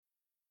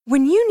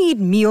When you need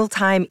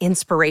mealtime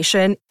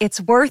inspiration,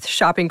 it's worth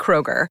shopping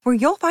Kroger, where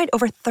you'll find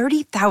over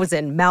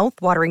 30,000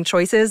 mouth-watering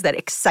choices that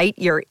excite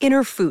your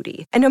inner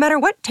foodie. And no matter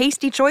what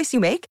tasty choice you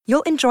make,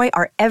 you'll enjoy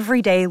our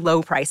everyday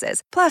low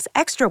prices, plus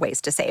extra ways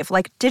to save,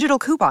 like digital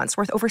coupons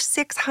worth over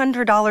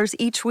 $600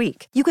 each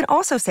week. You can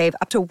also save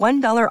up to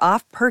 $1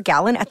 off per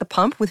gallon at the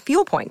pump with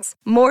fuel points.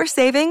 More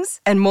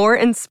savings and more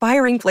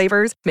inspiring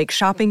flavors make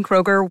shopping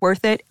Kroger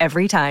worth it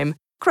every time.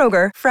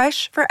 Kroger,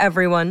 fresh for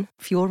everyone.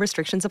 Fuel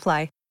restrictions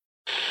apply.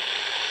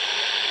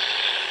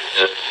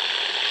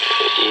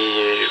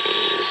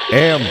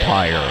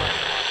 Empire.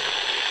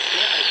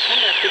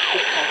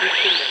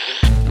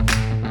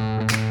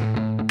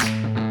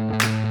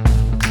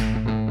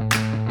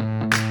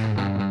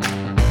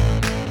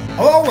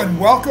 Hello and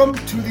welcome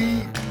to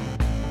the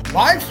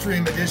live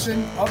stream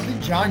edition of the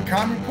John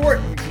Keim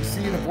Report. You can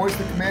see the voice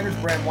of the Commanders,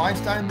 Bram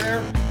Weinstein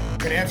there.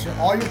 Can answer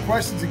all your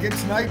questions again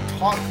tonight.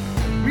 Talk,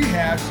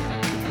 rehash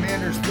the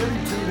Commanders'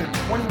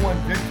 32-21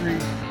 victory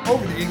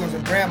over the Eagles.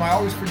 And Bram, I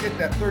always forget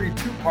that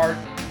 32 part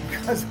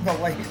because of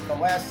the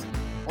last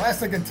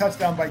second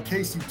touchdown by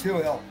Casey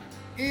Toohill.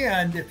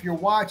 And if you're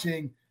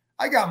watching,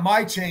 I got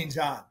my chains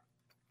on.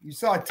 You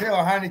saw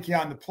Taylor Heineke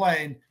on the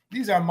plane.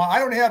 These are I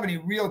don't have any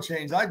real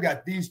chains. I've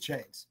got these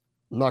chains.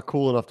 I'm not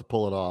cool enough to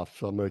pull it off,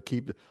 so I'm going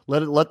to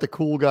let the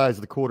cool guys,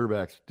 the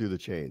quarterbacks, do the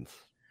chains.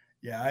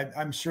 Yeah,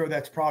 I'm sure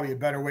that's probably a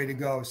better way to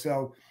go.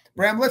 So,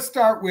 Bram, let's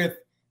start with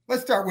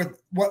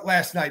what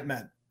last night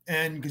meant,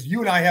 and because you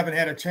and I haven't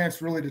had a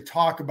chance really to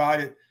talk about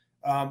it,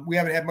 we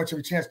haven't had much of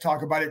a chance to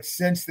talk about it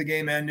since the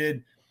game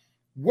ended.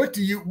 What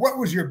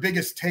was your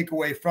biggest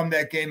takeaway from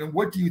that game, and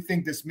what do you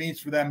think this means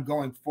for them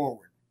going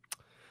forward?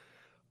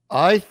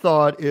 I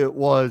thought it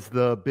was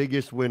the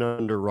biggest win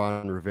under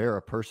Ron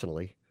Rivera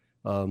personally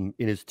in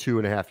his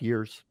 2.5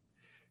 years.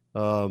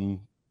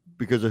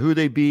 Because of who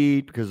they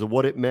beat, because of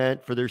what it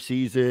meant for their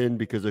season,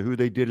 because of who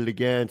they did it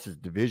against, his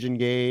division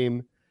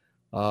game.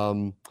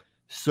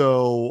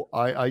 So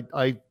I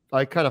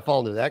kind of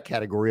fall into that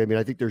category. I mean,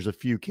 I think there's a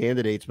few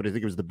candidates, but I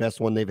think it was the best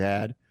one they've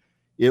had.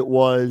 It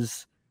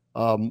was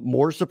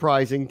more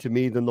surprising to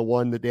me than the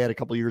one that they had a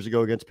couple of years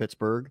ago against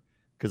Pittsburgh,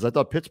 because I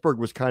thought Pittsburgh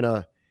was kind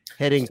of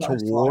heading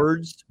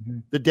towards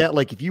the debt.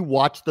 Like if you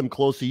watched them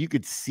closely, you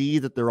could see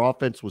that their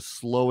offense was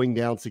slowing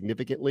down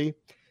significantly.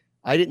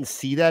 I didn't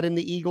see that in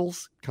the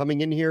Eagles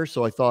coming in here.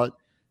 So I thought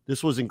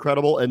this was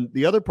incredible. And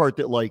the other part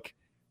that like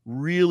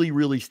really,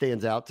 really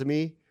stands out to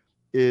me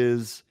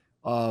is,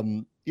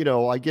 I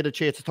get a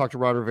chance to talk to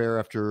Ron Rivera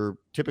after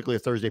typically a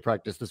Thursday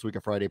practice, this week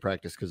a Friday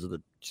practice because of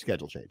the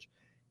schedule change.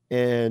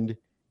 And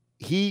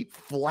he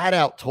flat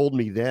out told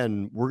me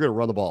then we're going to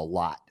run the ball a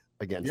lot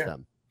against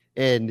them.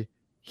 And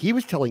he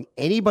was telling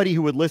anybody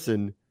who would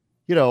listen,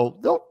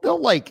 they'll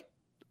like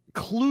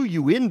clue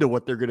you into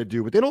what they're going to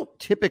do, but they don't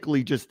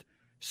typically just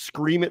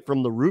scream it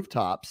from the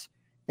rooftops.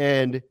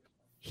 And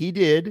he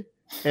did.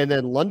 And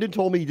then London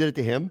told me he did it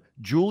to him.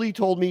 Julie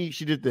told me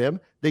she did it to him.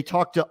 They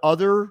talked to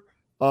other,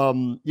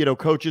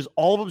 coaches.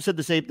 All of them said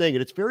the same thing.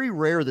 And it's very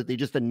rare that they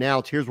just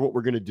announce, here's what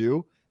we're going to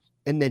do,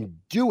 and then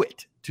do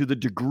it to the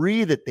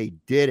degree that they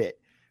did it.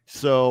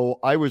 So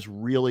I was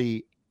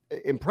really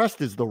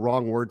impressed is the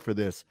wrong word for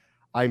this.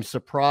 I'm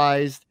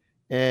surprised.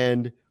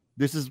 And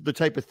this is the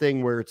type of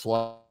thing where it's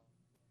like,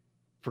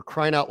 for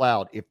crying out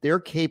loud, if they're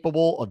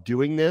capable of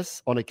doing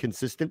this on a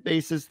consistent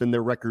basis, then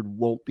their record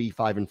won't be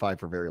 5-5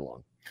 for very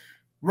long.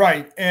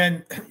 Right.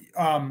 And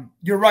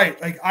you're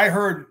right. Like I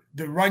heard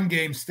the run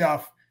game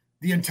stuff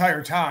the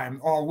entire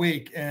time all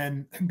week,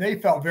 and they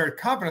felt very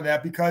confident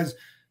of that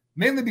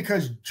mainly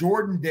because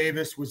Jordan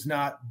Davis was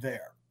not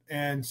there.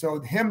 And so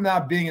him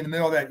not being in the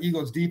middle of that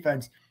Eagles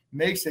defense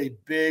makes a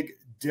big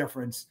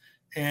difference.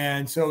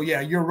 And so, yeah,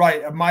 you're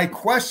right. My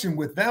question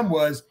with them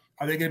was,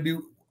 are they going to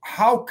be,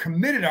 how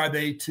committed are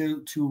they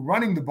to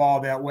running the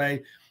ball that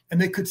way? And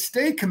they could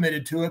stay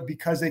committed to it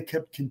because they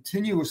kept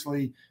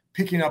continuously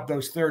picking up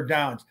those third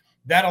downs.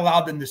 That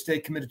allowed them to stay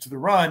committed to the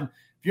run.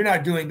 If you're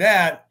not doing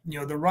that,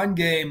 the run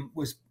game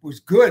was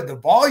good. The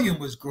volume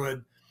was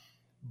good.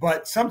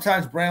 But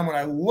sometimes, Bram, when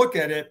I look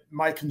at it,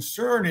 my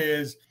concern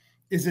is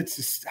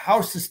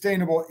how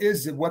sustainable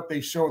is it what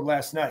they showed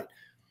last night?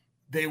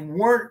 There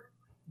were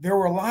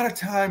a lot of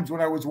times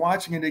when I was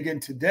watching it again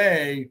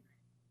today,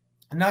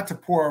 not to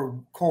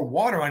pour cold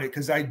water on it,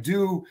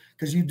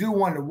 because you do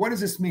wonder, what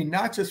does this mean,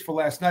 not just for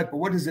last night, but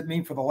what does it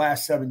mean for the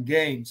last 7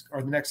 games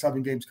or the next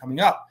 7 games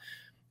coming up?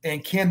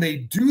 And can they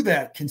do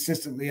that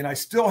consistently? And I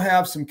still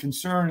have some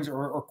concerns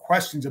or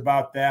questions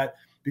about that,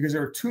 because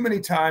there are too many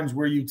times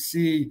where you'd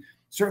see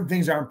certain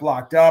things aren't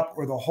blocked up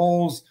or the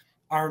holes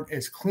aren't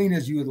as clean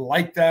as you would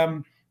like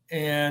them.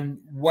 And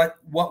what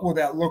will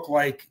that look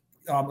like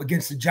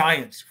against the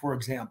Giants, for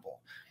example?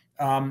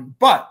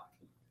 But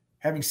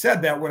having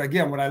said that, what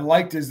I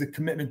liked is the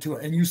commitment to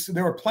it. And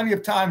there were plenty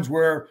of times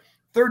where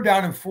 3rd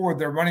down and 4,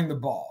 they're running the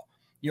ball.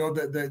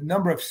 The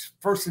number of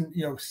first and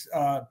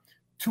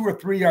 2 or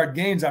 3 yard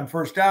gains on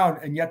 1st down,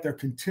 and yet they're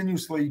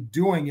continuously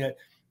doing it.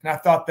 And I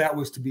thought that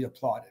was to be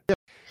applauded.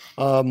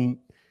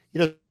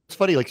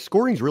 funny, like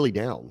scoring's really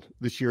down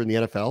this year in the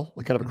NFL,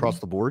 like kind of across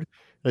the board.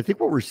 And I think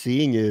what we're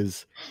seeing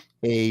is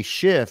a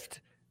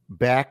shift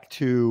back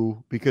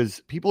to,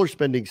 because people are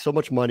spending so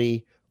much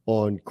money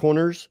on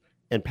corners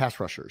and pass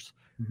rushers.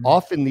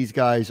 Often these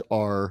guys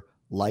are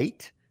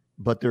light,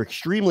 but they're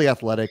extremely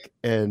athletic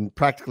and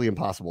practically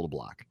impossible to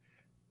block.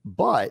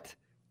 But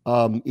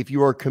if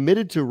you are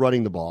committed to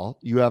running the ball,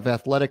 you have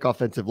athletic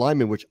offensive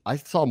linemen, which I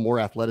saw more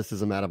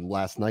athleticism out of them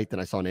last night than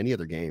I saw in any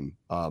other game.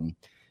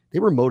 They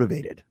were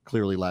motivated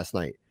clearly last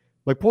night.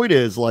 My point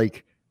is,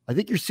 like, I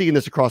think you're seeing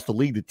this across the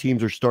league, that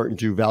teams are starting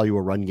to value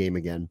a run game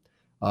again,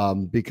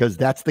 because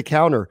that's the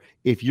counter.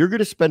 If you're going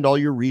to spend all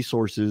your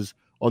resources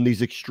on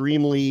these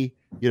extremely,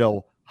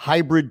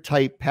 hybrid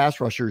type pass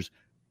rushers,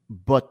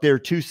 but they're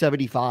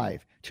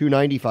 275,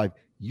 295,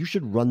 you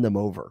should run them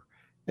over.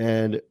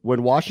 And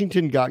when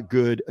Washington got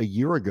good a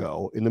year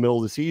ago in the middle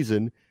of the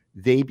season,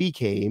 they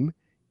became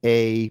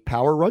a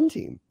power run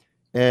team.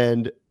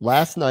 And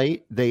last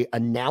night they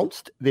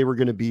announced they were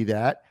going to be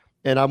that.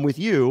 And I'm with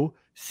you.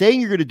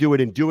 Saying you're going to do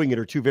it and doing it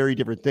are two very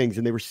different things.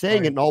 And they were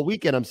saying it, and all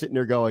weekend I'm sitting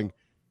there going,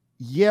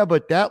 yeah,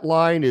 but that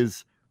line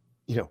is,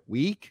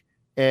 weak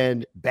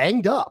and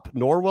banged up.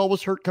 Norwell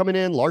was hurt coming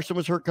in. Larson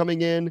was hurt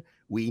coming in.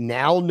 We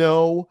now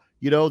know,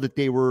 that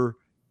they were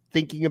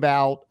thinking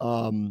about,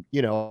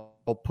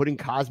 putting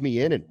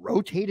Cosmi in and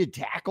rotated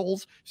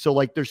tackles. So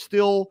like they're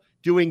still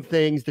doing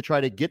things to try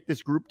to get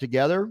this group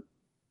together,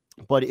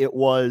 but it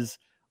was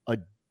a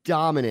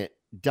dominant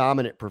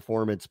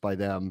performance by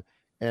them.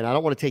 And I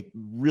don't want to take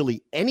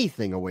really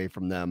anything away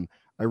from them.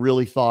 I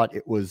really thought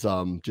it was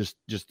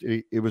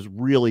it was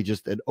really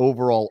just an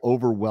overall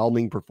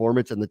overwhelming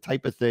performance, and the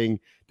type of thing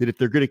that if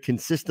they're going to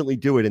consistently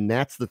do it, and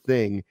that's the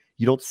thing,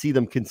 you don't see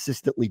them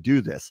consistently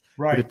do this.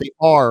 Right. But if they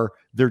are,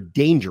 they're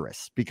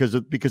dangerous because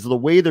of the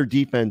way their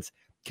defense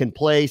can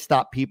play,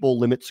 stop people,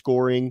 limit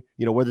scoring,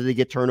 whether they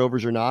get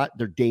turnovers or not,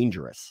 they're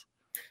dangerous.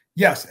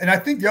 Yes. And I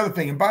think the other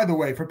thing, and by the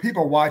way, for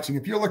people watching,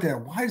 if you're looking at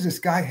why does this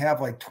guy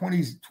have like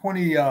 20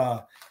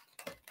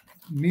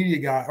 media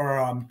guy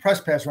or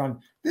press pass run,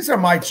 these are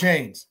my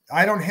chains.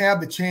 I don't have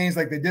the chains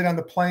like they did on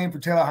the plane for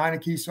Taylor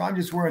Heineke, so I'm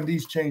just wearing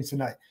these chains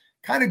tonight.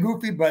 Kind of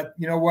goofy, but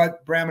you know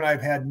what? Bram and I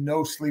have had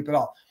no sleep at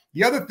all.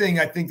 The other thing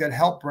I think that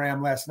helped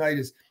Bram last night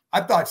is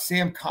I thought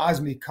Sam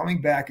Cosmi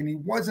coming back, and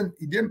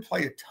he didn't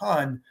play a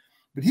ton,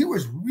 but he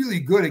was really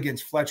good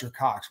against Fletcher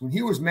Cox. When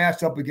he was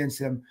matched up against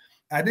him,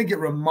 I think it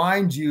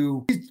reminds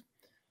you,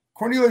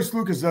 Cornelius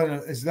Lucas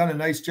has done a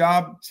nice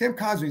job. Sam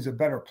Cosmi is a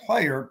better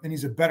player, and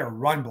he's a better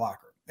run blocker.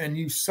 And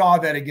you saw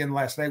that again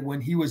last night when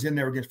he was in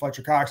there against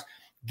Fletcher Cox,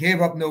 gave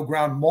up no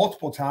ground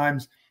multiple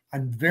times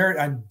on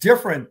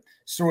different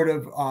sort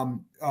of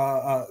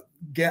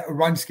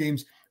run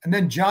schemes. And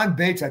then John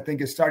Bates, I think,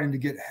 is starting to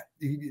get,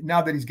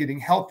 now that he's getting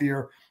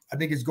healthier, I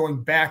think is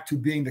going back to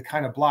being the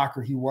kind of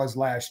blocker he was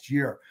last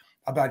year.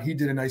 I thought he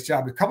did a nice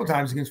job a couple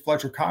times against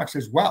Fletcher Cox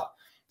as well.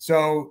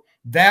 So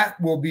that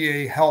will be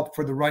a help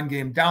for the run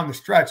game down the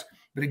stretch.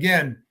 But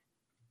again,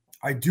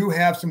 I do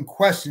have some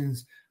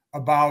questions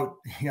about,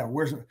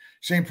 where's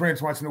Shane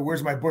Prince wants to know,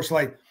 where's my Busch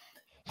Light?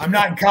 I'm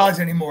not in college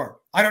anymore.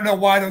 I don't know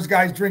why those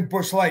guys drink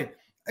Busch Light.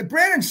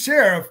 Brandon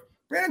Sheriff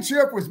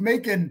was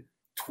making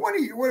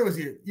 20, what was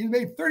he? He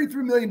made $33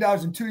 million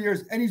in 2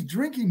 years, and he's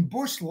drinking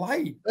Busch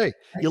Light. Hey,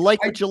 you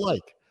like what you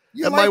like.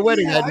 At my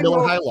wedding, I had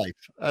Miller High Life.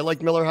 I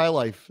like Miller High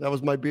Life. That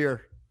was my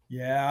beer.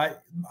 Yeah.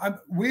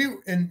 We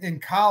in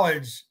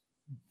college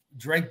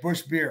drank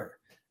Busch beer,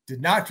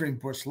 did not drink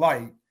Busch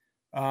Light.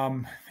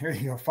 There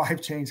you go.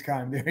 5 chains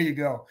kind. There you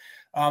go.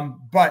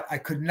 But I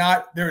could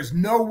not, there is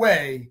no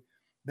way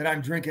that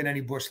I'm drinking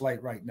any Busch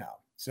Light right now.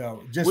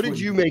 So just what did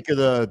you make of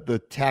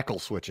the tackle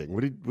switching?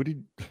 What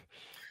did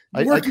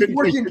I couldn't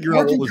figure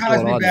out what was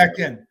going on back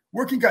in.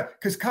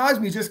 Because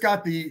Cosmi just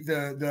got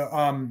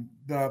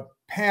the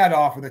pad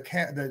off, or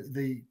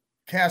the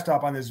cast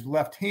off on his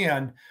left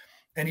hand,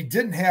 and he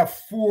didn't have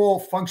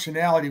full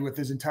functionality with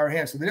his entire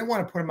hand. So they didn't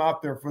want to put him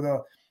out there for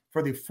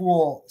the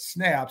full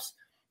snaps,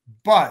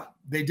 but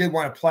they did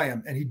want to play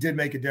him, and he did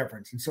make a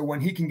difference. And so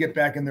when he can get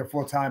back in there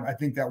full time, I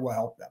think that will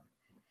help them.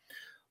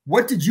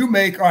 What did you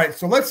make? All right,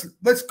 so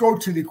let's go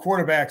to the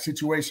quarterback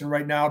situation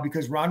right now,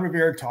 because Ron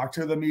Rivera talked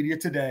to the media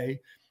today,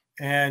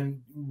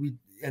 and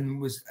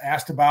was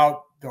asked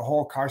about the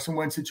whole Carson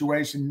Wentz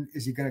situation.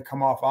 Is he going to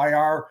come off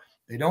IR?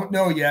 They don't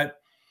know yet.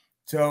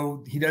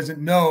 So he doesn't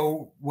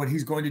know what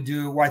he's going to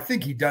do. Well, I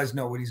think he does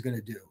know what he's going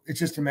to do. It's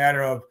just a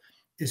matter of,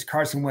 is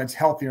Carson Wentz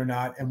healthy or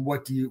not? And when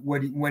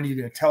are you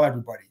going to tell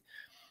everybody?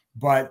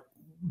 But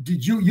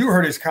you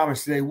heard his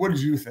comments today. What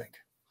did you think?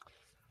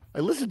 I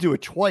listened to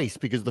it twice,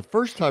 because the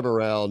first time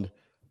around,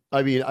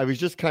 I was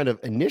just kind of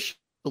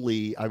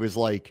initially, I was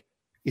like,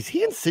 is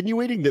he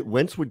insinuating that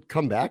Wentz would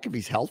come back if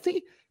he's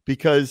healthy?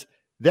 Because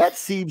that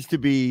seems to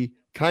be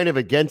kind of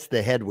against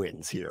the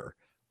headwinds here.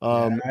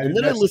 And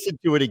then I listened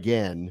to it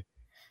again,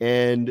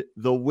 and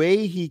the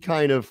way he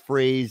kind of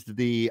phrased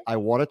I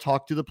want to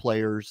talk to the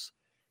players,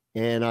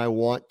 and I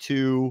want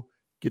to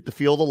get the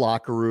feel of the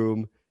locker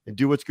room and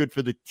do what's good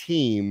for the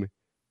team,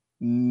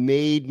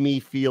 made me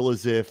feel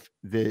as if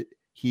that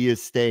he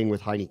is staying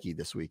with Heinicke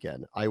this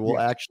weekend. I will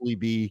actually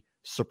be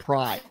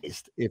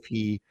surprised if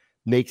he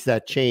makes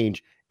that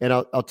change. And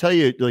I'll tell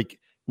you, like,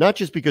 not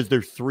just because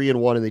they're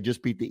 3-1 and they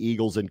just beat the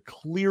Eagles, and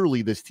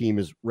clearly this team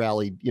is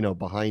rallied,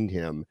 behind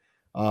him.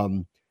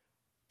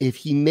 If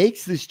he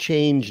makes this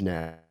change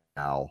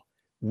now,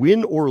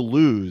 win or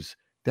lose,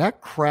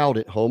 that crowd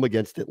at home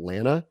against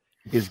Atlanta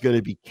is going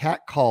to be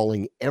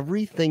catcalling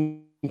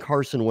everything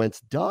Carson Wentz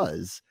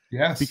does.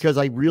 Yes. Because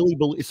I really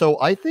believe, so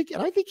I think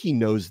he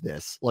knows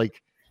this,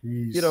 like,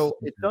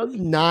 it does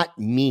not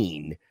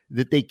mean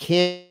that they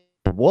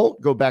won't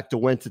go back to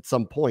Wentz at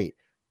some point.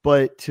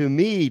 But to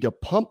me, to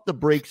pump the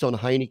brakes on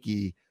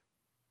Heinicke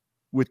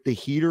with the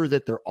heater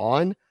that they're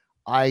on,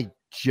 I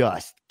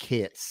just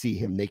can't see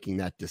him making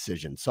that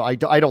decision. So I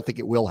don't think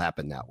it will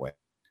happen that way.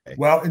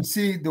 Well, and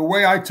see, the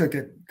way I took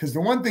it, because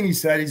the one thing he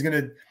said, he's going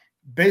to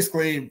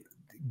basically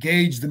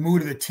gauge the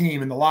mood of the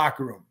team in the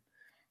locker room.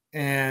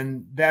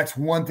 And that's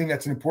one thing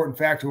that's an important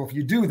factor. Well, if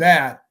you do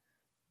that,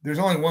 there's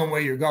only one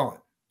way you're going.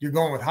 You're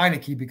going with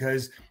Heinicke,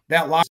 because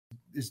that loss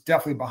is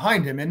definitely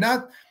behind him. And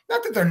not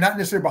that they're not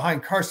necessarily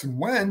behind Carson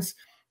Wentz,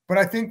 but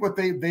I think what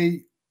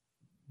they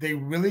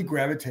really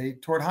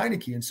gravitate toward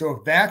Heinicke. And so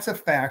if that's a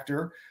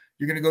factor,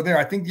 you're going to go there.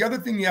 I think the other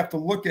thing you have to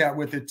look at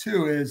with it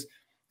too is,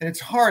 and it's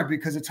hard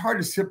because it's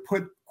hard to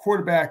put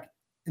quarterback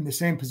in the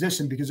same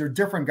position because they're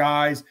different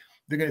guys.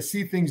 They're going to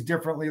see things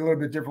differently, a little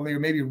bit differently, or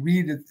maybe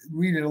read it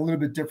a little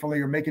bit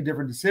differently, or make a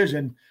different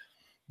decision.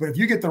 But if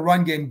you get the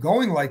run game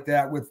going like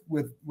that with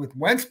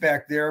Wentz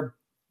back there,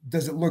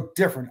 does it look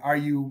different? Are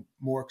you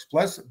more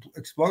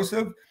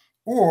explosive,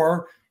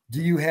 or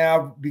do you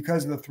have,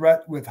 because of the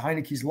threat with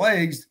Heinicke's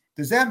legs,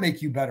 does that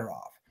make you better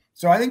off?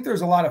 So I think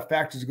there's a lot of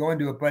factors that go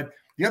into it. But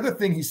the other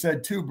thing he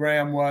said too,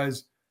 Bram,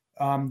 was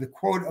the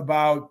quote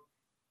about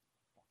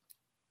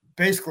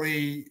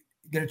basically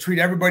going to treat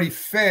everybody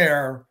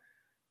fair,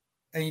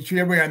 and you treat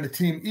everybody on the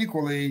team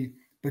equally,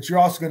 but you're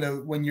also going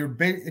to, when you're,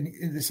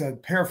 this is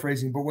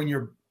paraphrasing, but when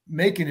you're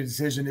making a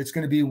decision, it's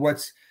going to be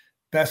what's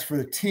best for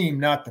the team,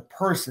 not the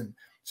person.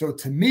 So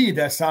to me,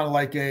 that sounded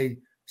like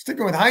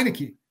sticking with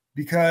Heinicke,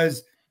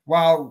 because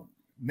while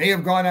may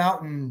have gone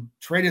out and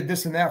traded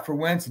this and that for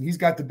Wentz, and he's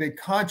got the big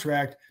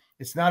contract,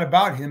 it's not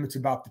about him, it's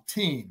about the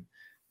team.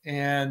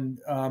 And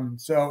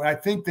so I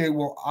think they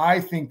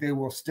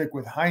will stick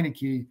with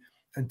Heinicke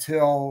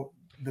until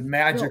the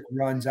magic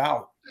runs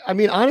out. I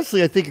mean,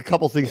 honestly, I think a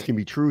couple things can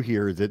be true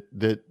here,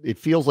 that it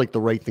feels like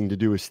the right thing to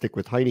do is stick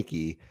with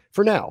Heinicke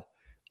for now.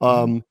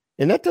 And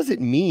that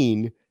doesn't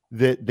mean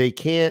that they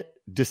can't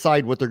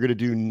decide what they're going to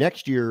do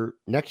next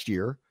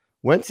year.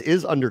 Wentz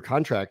is under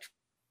contract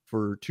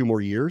for 2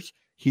 more years.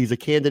 He's a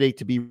candidate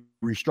to be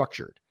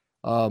restructured.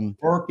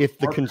 If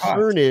the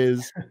concern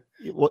is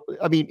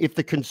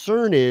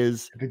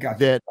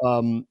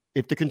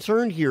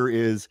here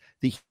is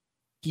that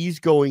he's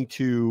going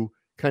to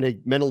kind of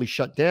mentally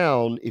shut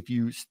down if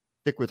you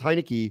stick with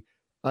Heinicke.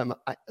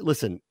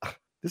 Listen,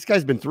 this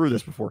guy's been through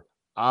this before.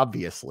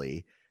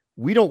 Obviously,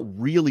 we don't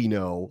really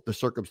know the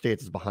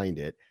circumstances behind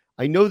it.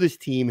 I know this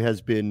team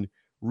has been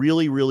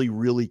really, really,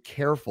 really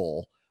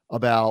careful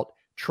about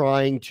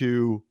trying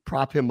to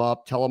prop him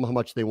up, tell him how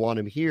much they want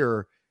him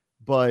here,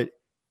 but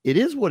it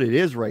is what it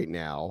is right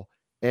now.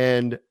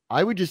 And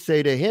I would just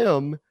say to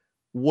him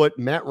what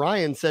Matt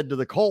Ryan said to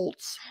the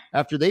Colts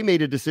after they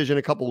made a decision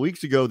a couple of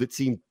weeks ago that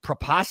seemed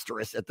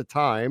preposterous at the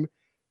time.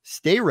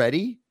 Stay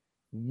ready.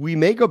 We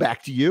may go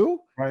back to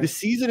you. Right. The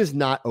season is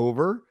not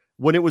over.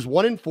 When it was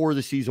 1-4,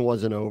 the season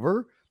wasn't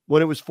over.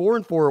 When it was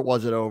 4-4, it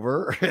wasn't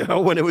over.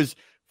 When it was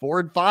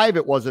 4-5,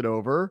 it wasn't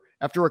over.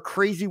 After a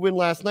crazy win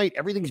last night,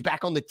 everything's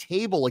back on the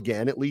table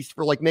again, at least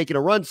for like making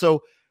a run.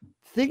 So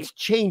things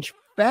change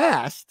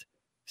fast.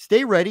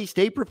 Stay ready,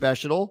 stay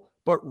professional.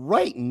 But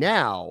right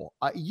now,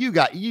 I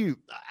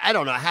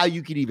don't know how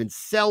you could even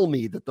sell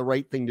me that the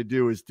right thing to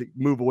do is to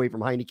move away from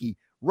Heinicke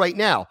right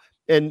now.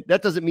 And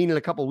that doesn't mean in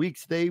a couple of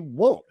weeks they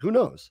won't. Who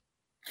knows?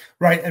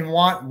 Right. And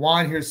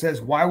Juan here says,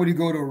 why would he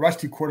go to a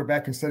rusty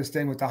quarterback instead of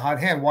staying with the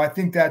hot hand? Well, I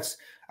think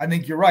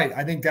you're right.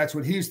 I think that's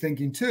what he's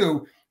thinking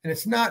too. And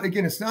it's not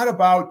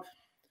about,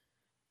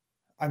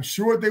 I'm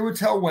sure they would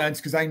tell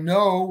Wentz, because I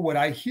know what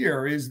I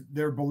hear is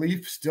their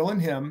belief still in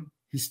him.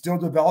 He's still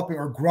developing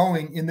or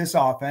growing in this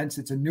offense.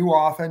 It's a new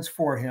offense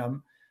for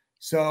him.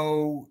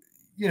 So,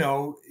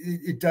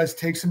 it does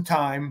take some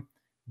time,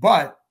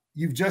 but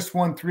you've just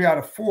won 3 out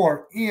of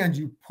 4 and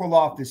you pull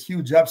off this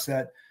huge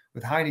upset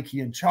with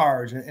Heinicke in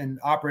charge and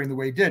operating the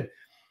way he did.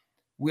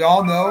 We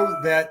all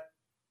know that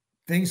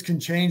things can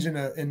change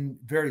in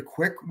very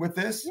quick with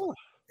this. Yeah.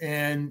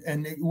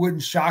 And it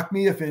wouldn't shock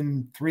me if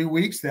in 3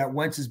 weeks that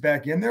Wentz is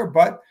back in there.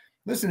 But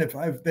listen,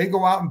 if they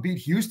go out and beat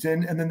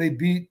Houston and then they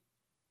beat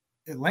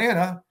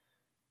Atlanta,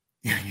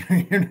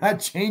 you're not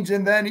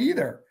changing then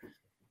either.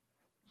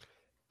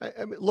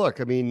 I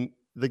mean,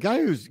 the guy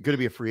who's going to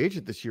be a free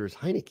agent this year is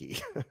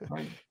Heinicke,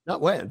 right.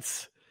 Not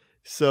Wentz.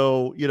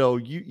 So,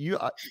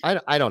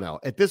 I don't know.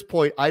 At this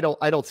point, I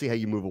don't see how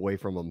you move away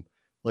from him.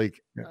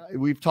 Like,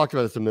 we've talked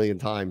about this a million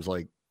times.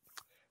 Like,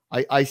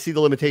 I see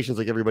the limitations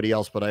like everybody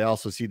else, but I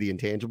also see the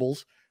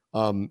intangibles.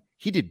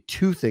 He did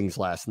two things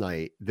last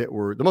night that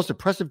were the most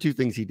impressive two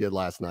things he did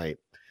last night.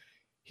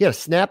 He had a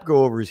snap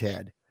go over his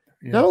head.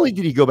 Yeah. Not only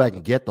did he go back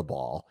and get the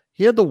ball,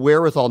 he had the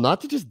wherewithal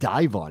not to just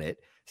dive on it,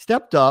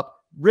 stepped up,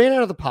 ran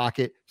out of the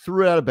pocket,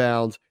 threw it out of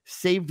bounds,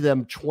 saved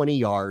them 20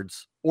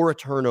 yards or a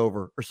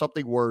turnover or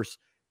something worse,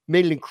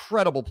 made an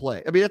incredible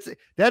play. I mean,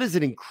 that is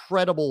an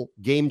incredible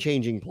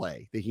game-changing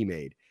play that he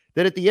made.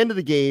 That at the end of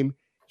the game,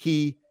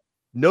 he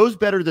knows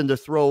better than to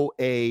throw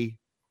a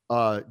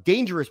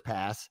dangerous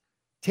pass,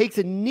 takes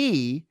a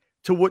knee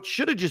to what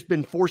should have just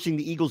been forcing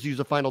the Eagles to use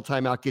a final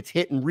timeout, gets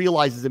hit and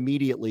realizes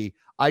immediately,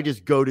 I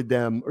just goaded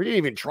them, or didn't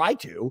even try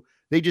to.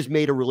 They just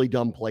made a really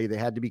dumb play. They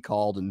had to be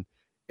called, and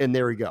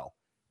there we go.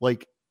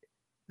 Like,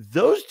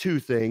 those two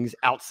things,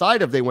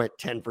 outside of they went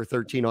 10 for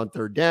 13 on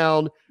third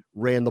down,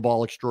 ran the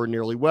ball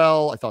extraordinarily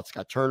well. I thought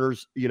Scott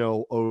Turner's,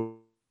 owed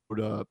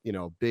a,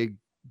 big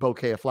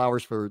bouquet of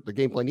flowers for the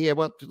game plan he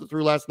went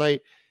through last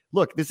night.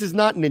 Look, this is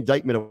not an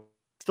indictment of, I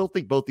still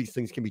think both these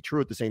things can be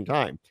true at the same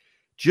time.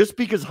 Just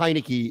because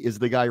Heineke is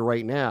the guy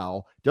right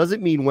now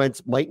doesn't mean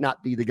Wentz might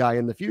not be the guy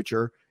in the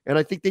future. And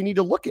I think they need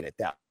to look at it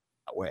that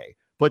way.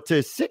 But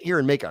to sit here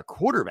and make a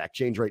quarterback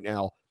change right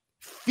now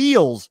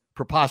feels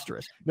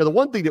preposterous. Now, the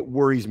one thing that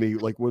worries me,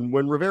 like when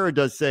Rivera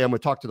does say, I'm going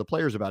to talk to the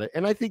players about it,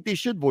 and I think they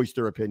should voice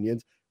their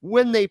opinions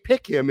when they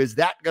pick him, is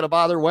that going to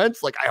bother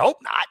Wentz? Like, I hope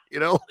not,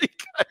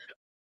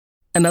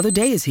 Another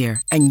day is here,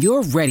 and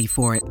you're ready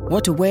for it.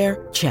 What to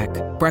wear? Check.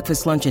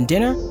 Breakfast, lunch, and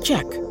dinner?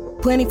 Check.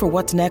 Planning for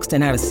what's next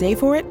and how to save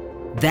for it?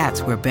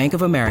 That's where Bank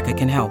of America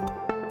can help.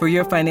 For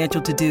your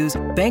financial to-dos,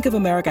 Bank of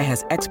America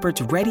has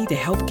experts ready to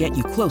help get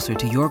you closer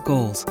to your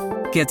goals.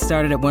 Get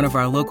started at one of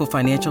our local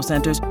financial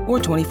centers or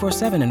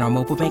 24/7 in our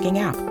mobile banking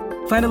app.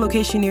 Find a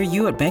location near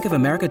you at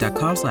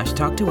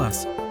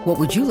bankofamerica.com/talktous. What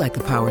would you like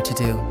the power to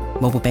do?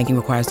 Mobile banking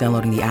requires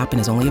downloading the app and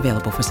is only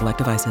available for select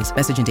devices.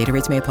 Message and data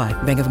rates may apply.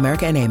 Bank of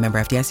America N.A., member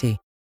FDIC.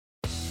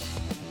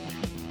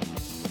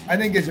 I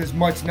think it's as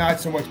much, not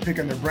so much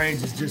picking their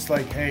brains, it's just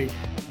like, hey,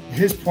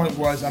 his point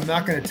was, I'm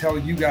not going to tell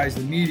you guys,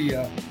 the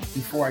media,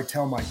 before I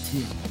tell my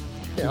team.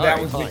 So Yeah, that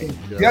right, was fine.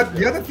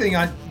 the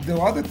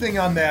other thing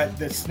on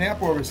that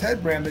snap over his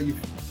head, Bram,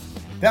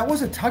 that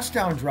was a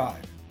touchdown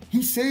drive.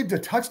 He saved a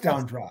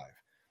touchdown drive.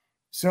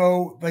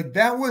 So like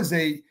that was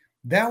a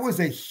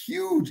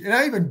huge, and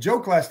I even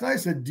joked last night, I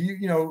said,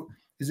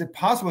 is it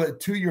possible that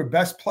two of your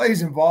best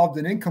plays involved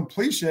an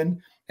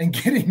incompletion and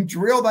getting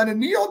drilled on a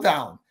kneel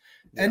down?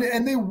 Yeah.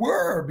 And they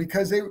were,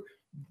 because they,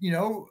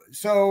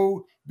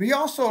 so, but he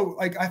also,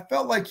 like, I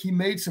felt like he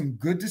made some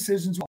good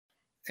decisions.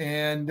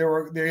 And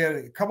they had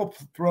a couple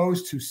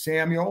throws to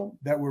Samuel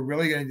that were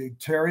really good,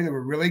 Terry, that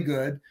were really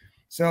good.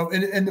 So,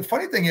 and the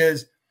funny thing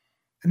is,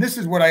 and this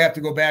is what I have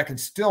to go back and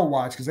still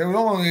watch, because I was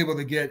only able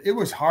to it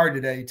was hard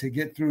today to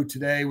get through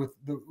today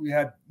we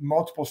had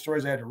multiple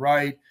stories I had to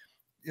write,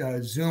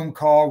 Zoom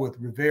call with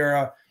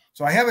Rivera.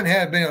 So I haven't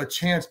been a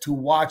chance to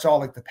watch all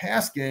like the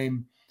past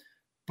game,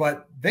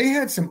 but they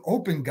had some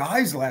open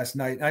guys last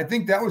night. And I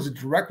think that was a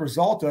direct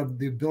result of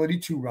the ability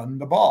to run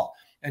the ball.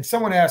 And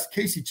someone asked,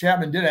 Casey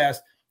Chapman did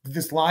ask, did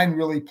this line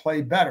really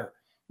play better?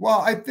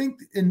 Well, I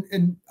think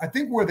I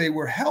think where they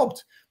were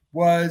helped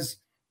was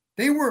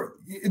they were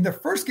in the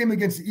first game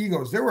against the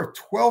Eagles. There were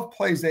 12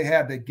 plays they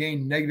had that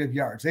gained negative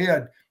yards. They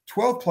had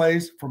 12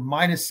 plays for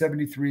minus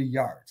 73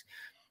 yards.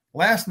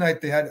 Last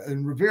night they had,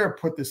 and Rivera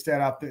put the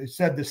stat out there,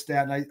 said this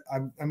stat, and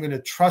I'm going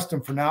to trust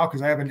him for now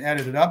because I haven't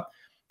added it up.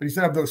 But he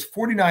said of those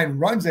 49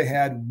 runs they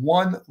had,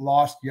 1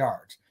 lost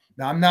yards.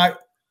 Now I'm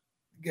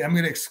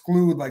going to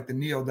exclude like the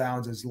kneel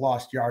downs as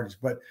lost yardage,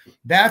 but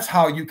that's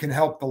how you can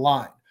help the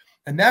line.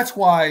 And that's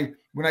why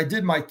when I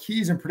did my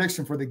keys and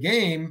prediction for the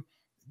game,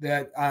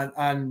 that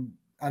on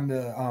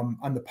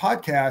the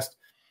podcast,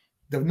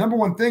 the number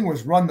one thing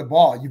was run the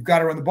ball. You've got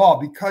to run the ball,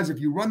 because if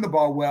you run the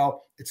ball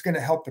well, it's going to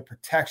help the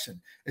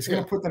protection. It's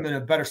going to put them in a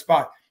better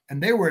spot.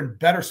 And they were in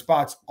better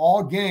spots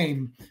all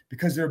game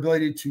because of their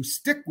ability to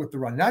stick with the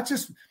run. Not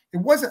just, it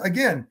wasn't,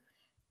 again,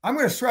 I'm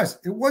going to stress,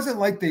 it wasn't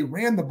like they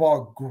ran the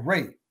ball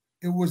great.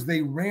 It was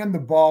they ran the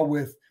ball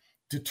with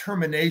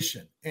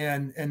determination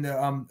and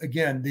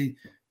again, the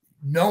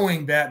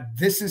knowing that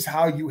this is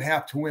how you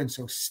have to win.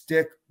 So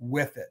stick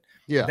with it.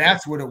 Yeah,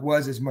 that's what it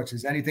was as much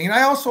as anything. And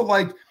I also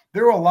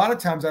there were a lot of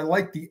times I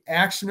liked the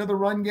action of the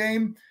run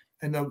game,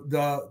 and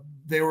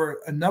there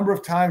were a number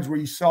of times where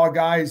you saw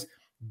guys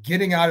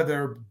getting out of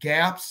their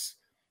gaps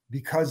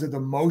because of the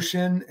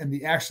motion and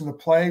the action of the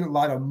play, a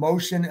lot of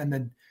motion, and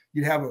then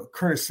you'd have a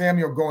Curtis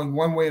Samuel going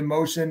one way in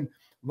motion.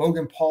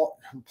 Logan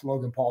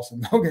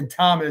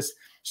Thomas,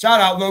 shout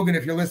out Logan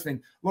if you're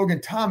listening.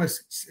 Logan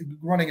Thomas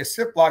running a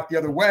sit block the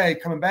other way,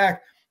 coming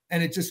back,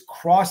 and it just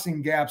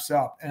crossing gaps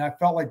up. And I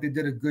felt like they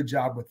did a good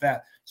job with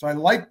that. So I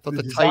liked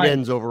the tight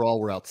ends overall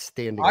were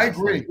outstanding. I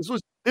agree.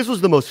 This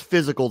was the most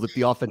physical that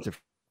the offensive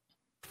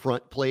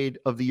front played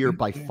of the year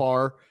by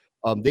far.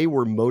 They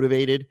were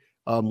motivated.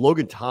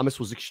 Logan Thomas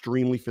was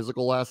extremely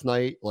physical last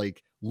night.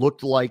 Like,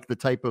 looked like the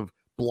type of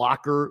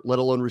blocker, let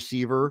alone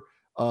receiver,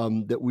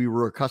 that we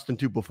were accustomed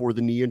to before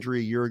the knee injury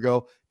a year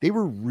ago. They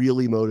were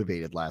really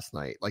motivated last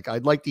night. Like,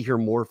 I'd like to hear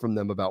more from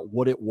them about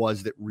what it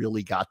was that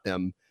really got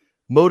them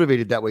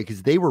motivated that way,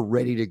 because they were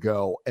ready to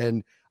go.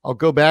 And I'll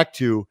go back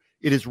to,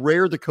 it is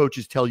rare the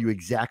coaches tell you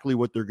exactly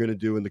what they're going to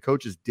do. And the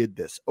coaches did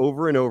this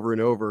over and over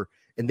and over.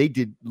 And they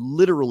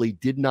literally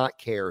did not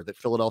care that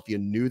Philadelphia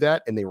knew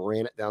that, and they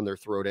ran it down their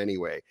throat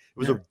anyway. It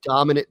was a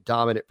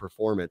dominant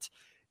performance.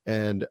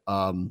 And,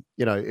 I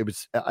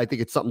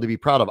think it's something to be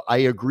proud of. I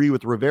agree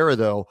with Rivera,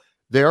 though.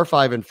 They are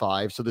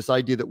 5-5. So this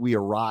idea that we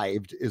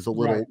arrived is a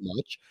little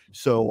much.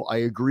 So I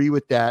agree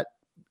with that,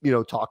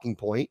 talking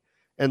point.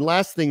 And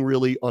last thing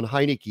really on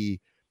Heinicke,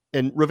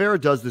 and Rivera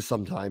does this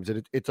sometimes,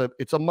 and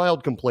it's a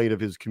mild complaint of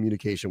his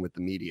communication with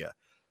the media.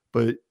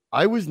 But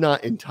I was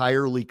not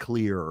entirely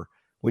clear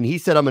when he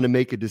said, I'm going to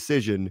make a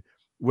decision,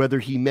 whether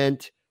he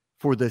meant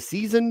for the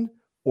season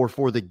or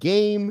for the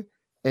game.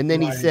 And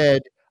then he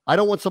said, I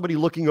don't want somebody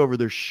looking over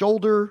their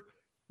shoulder,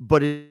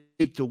 but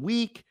it's a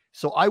week.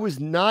 So I was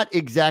not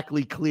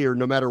exactly clear,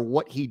 no matter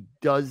what he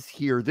does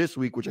here this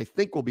week, which I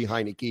think will be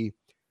Heinicke.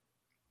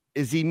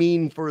 Is he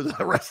mean for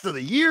the rest of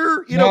the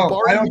year?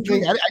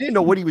 I didn't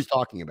know what he was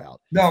talking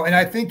about. No, and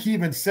I think he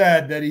even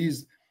said that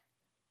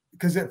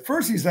because at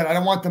first he said, I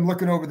don't want them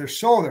looking over their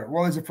shoulder.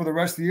 Well, is it for the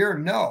rest of the year?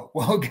 No.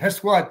 Well,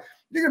 guess what?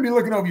 You're going to be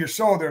looking over your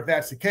shoulder if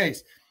that's the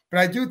case.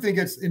 But I do think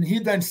and he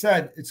then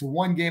said it's a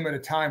one game at a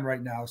time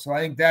right now. So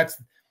I think that's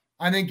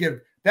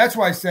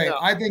why I say,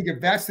 I think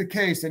if that's the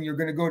case, then you're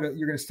going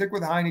to stick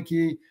with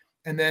Heinicke.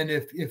 And then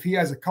if he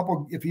has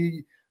if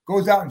he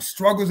goes out and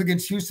struggles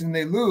against Houston and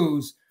they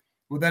lose,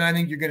 well, then I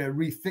think you're going to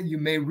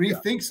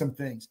rethink some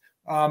things.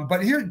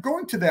 But here,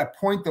 going to that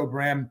point though,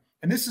 Bram,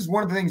 and this is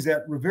one of the things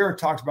that Rivera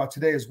talked about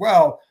today as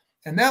well.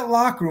 And that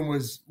locker room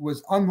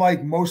was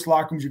unlike most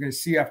locker rooms you're going to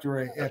see after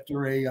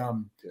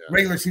a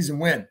regular season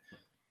win.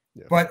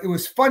 Yeah. But it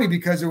was funny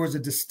because there was a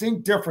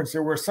distinct difference.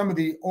 There were some of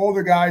the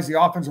older guys,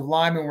 the offensive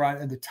linemen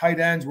and the tight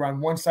ends were on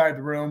one side of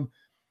the room.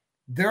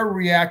 They're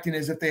reacting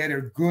as if they had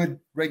a good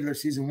regular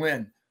season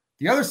win.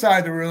 The other side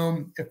of the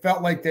room, it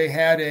felt like they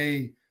had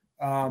they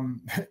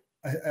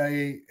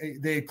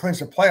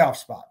clinched a playoff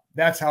spot.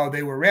 That's how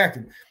they were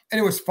reacting. And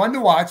it was fun to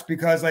watch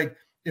because, like,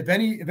 if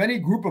any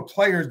group of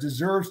players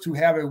deserves to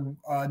have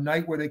a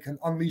night where they can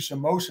unleash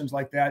emotions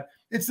like that,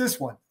 it's this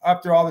one,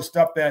 after all the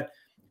stuff that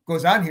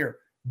goes on here.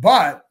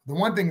 But the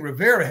one thing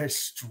Rivera has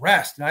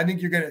stressed, and I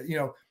think you're going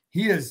to,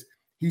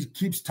 he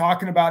keeps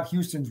talking about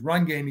Houston's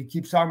run game. He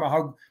keeps talking about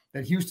how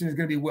that Houston is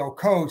going to be well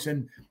coached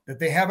and that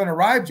they haven't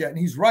arrived yet. And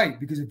he's right,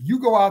 because if you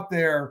go out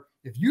there,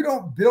 if you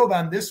don't build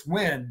on this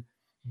win,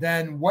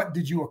 then what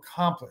did you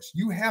accomplish?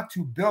 You have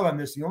to build on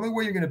this. The only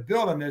way you're going to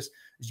build on this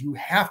is you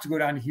have to go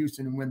down to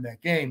Houston and win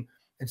that game.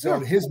 And so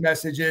his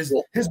message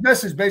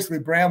basically,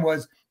 Bram,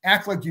 was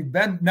act like you've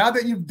been, now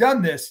that you've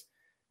done this,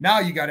 now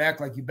you got to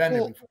act like you've been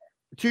there before.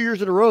 2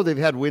 years in a row, they've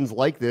had wins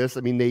like this.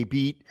 I mean, they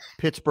beat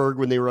Pittsburgh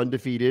when they were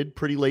undefeated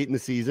pretty late in the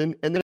season.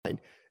 And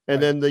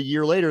then the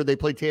year later, they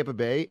played Tampa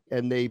Bay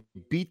and they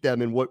beat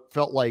them in what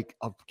felt like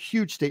a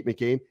huge statement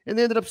game. And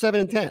they ended up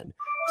 7-10.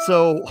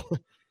 So,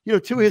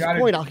 to his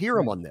point, I'll hear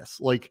him on this.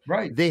 Like,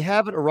 they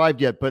haven't arrived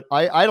yet, but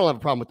I don't have a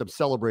problem with them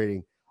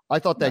celebrating. I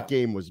thought that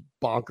game was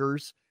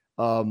bonkers.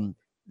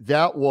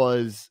 That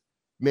was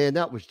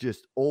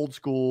just old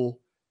school.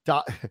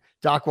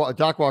 Doc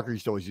Walker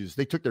used to always use,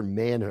 they took their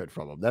manhood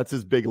from him. That's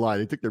his big line.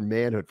 They took their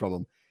manhood from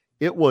him.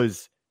 It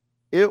was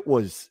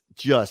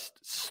just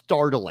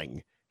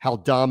startling how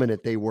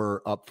dominant they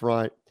were up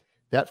front.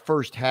 That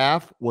first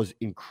half was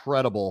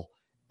incredible.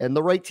 And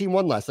the right team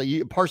won last night.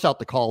 You parse out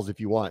the calls if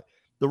you want.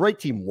 The right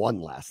team won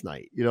last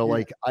night.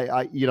 Like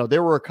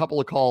there were a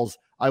couple of calls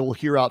I will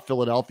hear out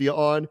Philadelphia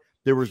on.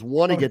 There was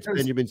one against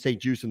Benjamin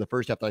St. Juste in the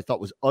first half that I thought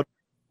was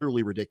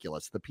utterly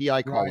ridiculous. The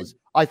PI call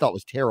I thought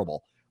was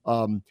terrible.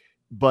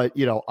 But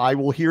I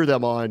will hear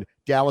them on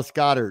Dallas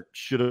Goedert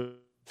should have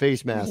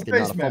face mask and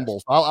not a fumble.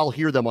 So I'll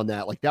hear them on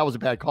that. Like, that was a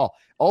bad call.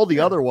 All the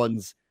other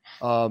ones,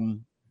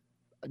 none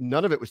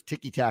of it was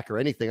ticky-tack or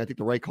anything. I think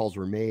the right calls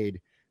were made.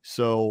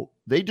 So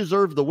they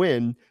deserve the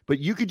win, but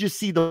you could just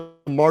see the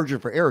margin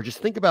for error. Just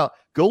think about,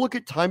 go look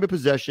at time of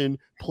possession,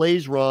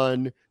 plays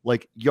run,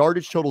 like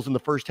yardage totals in the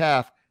first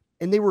half,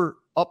 and they were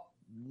up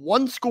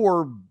one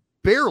score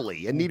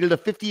barely and needed a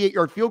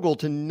 58-yard field goal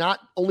to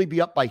not only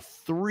be up by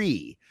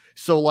 3.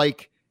 So,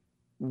 like,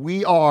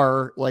 we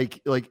are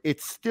like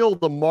it's still,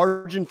 the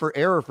margin for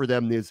error for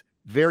them is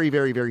very,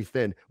 very, very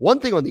thin. One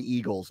thing on the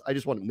Eagles, I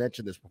just want to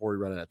mention this before we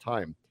run out of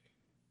time.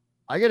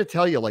 I got to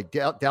tell you, like,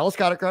 Dallas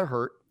Goedert got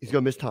hurt. He's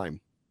going to miss time.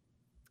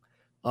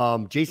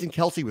 Jason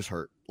Kelce was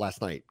hurt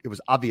last night. It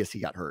was obvious he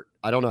got hurt.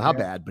 I don't know how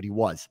bad, but he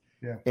was.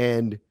 Yeah.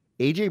 And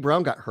A.J.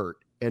 Brown got hurt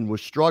and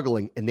was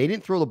struggling, and they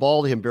didn't throw the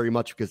ball to him very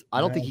much because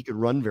I don't think he could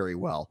run very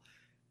well.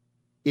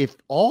 If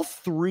all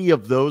 3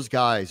 of those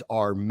guys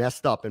are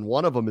messed up, and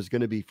one of them is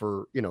going to be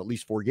for, at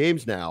least 4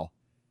 games now,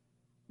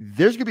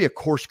 there's going to be a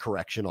course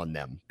correction on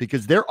them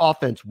because their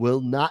offense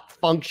will not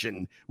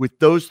function with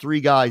those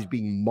 3 guys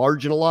being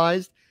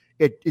marginalized.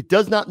 It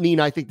does not mean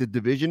I think the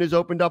division is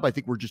opened up. I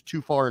think we're just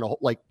too far in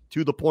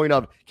to the point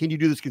of, can you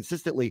do this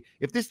consistently?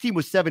 If this team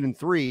was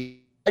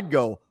 7-3, I'd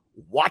go,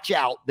 watch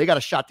out. They got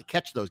a shot to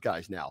catch those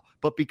guys now.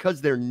 But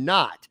because they're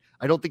not,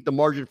 I don't think the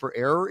margin for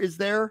error is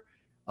there.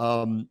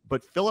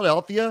 But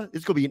Philadelphia,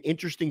 it's going to be an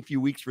interesting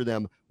few weeks for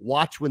them.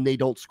 Watch when they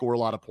don't score a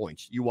lot of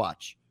points. You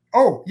watch.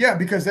 Oh, yeah,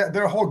 because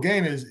their whole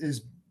game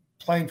is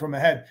playing from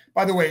ahead.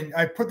 By the way,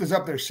 I put this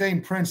up there.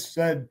 Shane Prince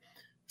said,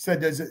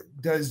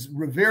 does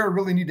Rivera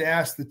really need to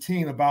ask the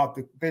team about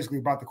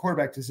the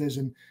quarterback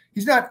decision?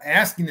 He's not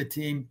asking the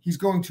team. He's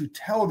going to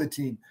tell the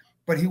team.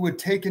 But he would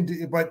take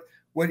into – but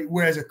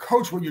where as a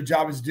coach, what your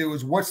job is to do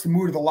is what's the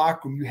mood of the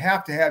locker room. You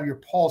have to have your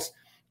pulse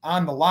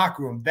on the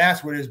locker room.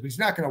 That's what it is. But he's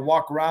not going to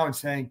walk around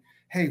saying,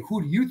 hey,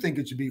 who do you think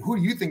it should be? Who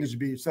do you think it should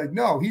be? It's like,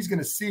 no, he's going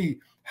to see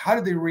how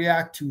do they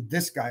react to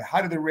this guy?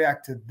 How do they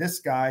react to this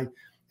guy,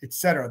 et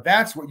cetera.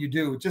 That's what you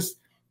do. Just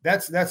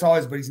that's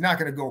always, but he's not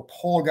going to go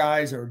pull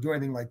guys or do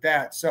anything like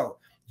that. So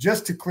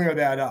just to clear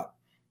that up.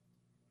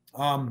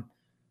 But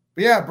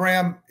yeah,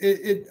 Bram,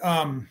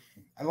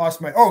 I lost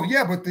my,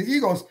 but the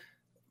Eagles,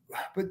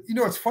 but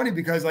it's funny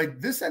because like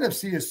this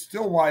NFC is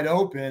still wide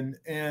open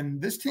and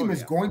this team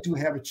is going to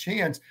have a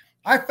chance.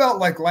 I felt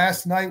like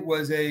last night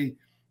was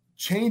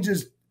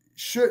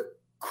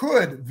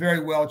could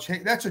very well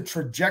change. That's a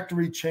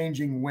trajectory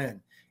changing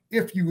win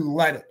if you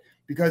let it,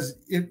 because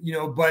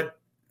but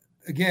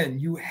again,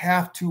 you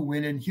have to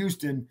win in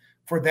Houston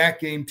for that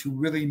game to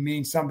really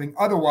mean something.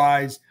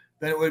 Otherwise,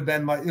 then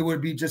it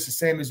would be just the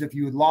same as if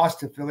you had lost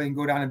to Philly and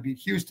go down and beat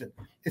Houston.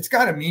 It's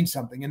got to mean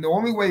something. And the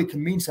only way it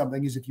can mean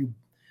something is if you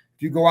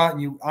go out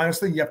and you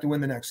have to win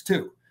the next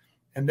two.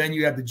 And then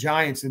you have the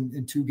Giants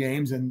in 2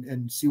 games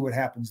and see what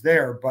happens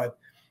there. But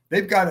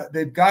they've got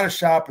a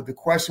shot, but the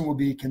question will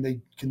be, can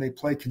they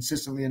play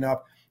consistently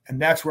enough?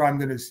 And that's where I'm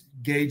going to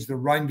gauge the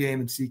run game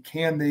and see,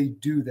 can they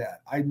do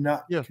that? I'm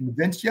not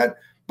convinced yet.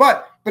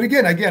 But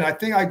again, I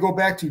think I go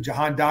back to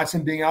Jahan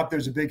Dotson being out there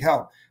is a big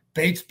help.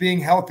 Bates being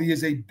healthy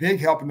is a big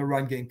help in the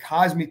run game.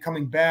 Cosme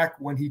coming back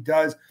when he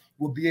does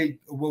will be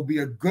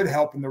a good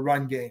help in the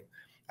run game.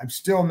 I'm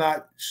still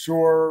not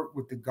sure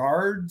with the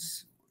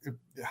guards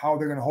how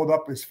they're going to hold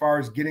up as far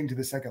as getting to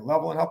the second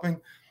level and helping,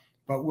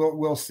 but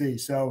we'll see.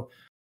 So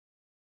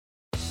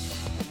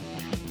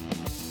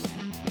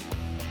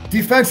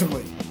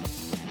defensively,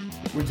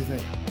 what'd you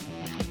think?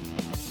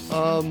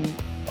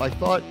 I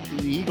thought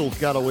the Eagles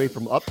got away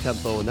from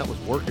up-tempo, and that was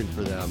working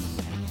for them.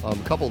 A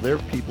couple of their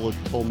people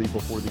had told me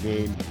before the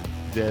game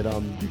that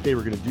they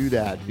were going to do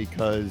that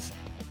because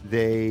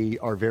they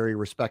are very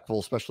respectful,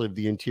 especially of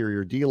the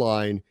interior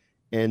D-line,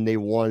 and they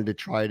wanted to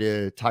try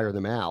to tire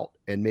them out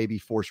and maybe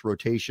force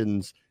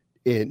rotations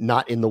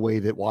not in the way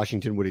that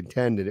Washington would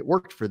intend, and it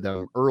worked for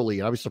them early.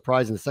 And I was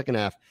surprised in the second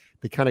half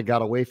they kind of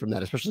got away from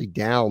that, especially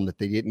down, that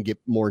they didn't get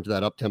more into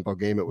that up-tempo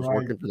game. It was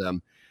working for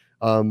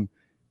them.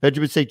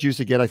 Benjamin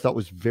St-Juste, again, I thought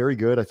was very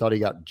good. I thought he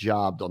got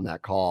jobbed on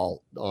that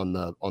call on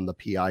the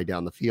PI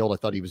down the field. I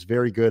thought he was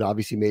very good.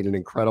 Obviously made an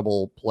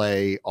incredible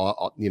play,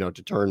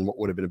 to turn what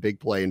would have been a big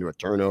play into a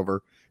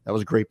turnover. That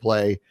was a great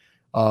play.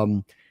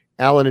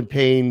 Allen and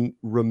Payne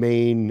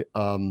remain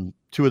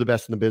 2 of the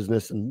best in the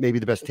business and maybe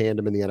the best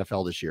tandem in the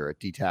NFL this year at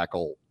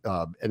D-tackle.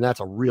 And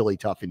that's a really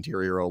tough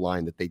interior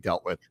O-line that they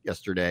dealt with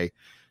yesterday.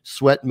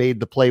 Sweat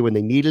made the play when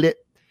they needed it.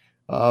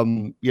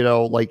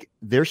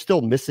 They're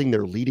still missing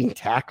their leading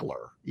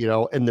tackler,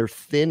 and they're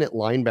thin at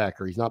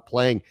linebacker. He's not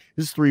playing.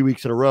 This is 2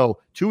 weeks in a row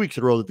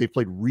that they've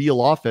played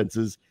real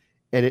offenses,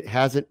 and it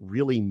hasn't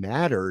really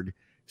mattered.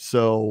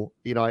 So,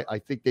 I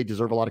think they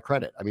deserve a lot of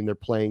credit. I mean, they're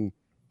playing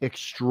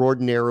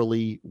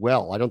extraordinarily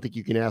well. I don't think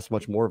you can ask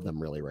much more of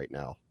them really right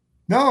now.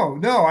 No,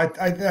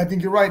 I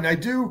think you're right. And I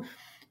do,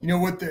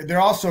 they're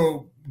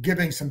also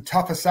giving some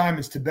tough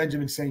assignments to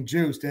Benjamin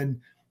St-Juste,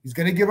 and he's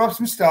going to give up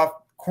some stuff.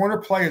 Corner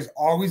play is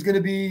always going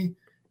to be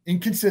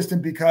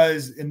inconsistent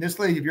because in this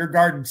league, if you're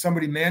guarding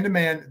somebody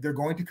man-to-man, they're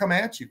going to come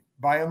at you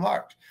by and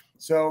large.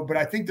 So, but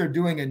I think they're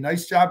doing a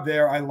nice job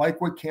there. I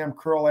like what Cam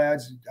Curl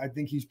adds. I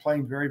think he's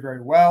playing very,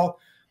 very well.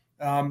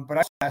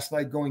 But last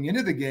night going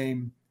into the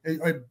game,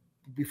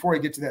 before I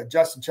get to that,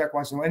 Justin Check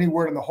wants to know any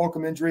word on the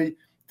Holcomb injury.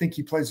 Think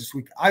he plays this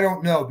week? I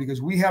don't know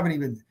because we haven't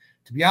even,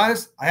 to be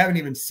honest, I haven't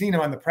even seen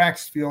him on the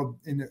practice field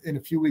in a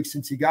few weeks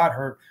since he got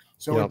hurt.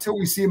 So until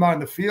we see him out on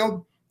the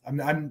field, I'm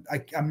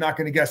not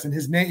going to guess. And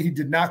his name, he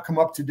did not come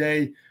up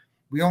today.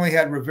 We only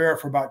had Rivera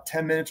for about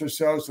 10 minutes or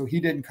so he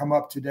didn't come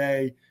up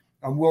today.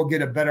 We'll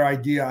get a better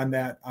idea on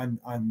that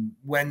on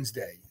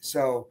Wednesday.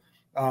 So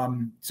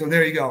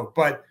there you go.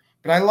 But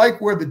I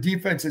like where the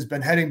defense has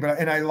been heading.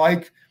 And I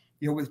like,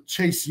 with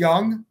Chase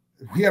Young,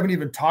 we haven't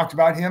even talked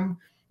about him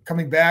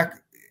coming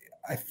back.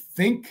 I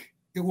think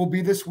it will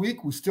be this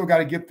week. We still got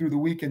to get through the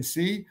week and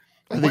see.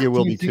 I think it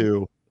will be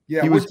too.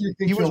 Yeah, he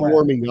was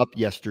warming up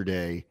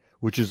yesterday,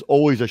 which is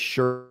always a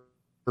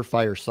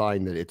surefire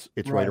sign that it's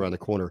right around the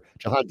corner.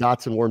 Jahan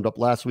Dotson warmed up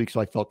last week,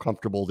 so I felt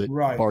comfortable that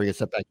barring a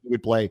setback, he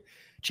would play.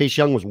 Chase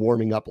Young was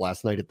warming up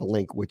last night at the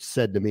link, which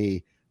said to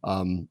me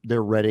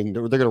they're going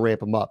to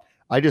ramp him up.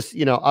 I just,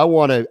 I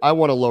want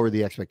to lower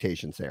the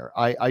expectations there.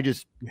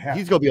 He's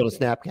going to be able to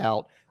snap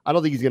count. I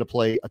don't think he's going to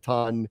play a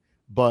ton,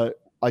 but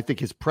I think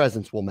his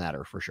presence will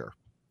matter for sure.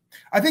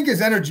 I think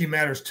his energy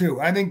matters too.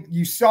 I think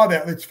you saw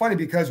that. It's funny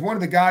because one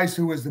of the guys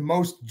who was the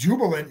most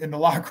jubilant in the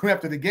locker room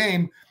after the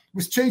game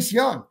was Chase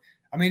Young.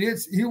 I mean,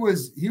 he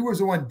was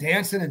the one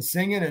dancing and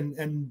singing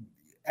and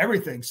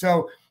everything.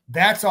 So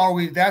that's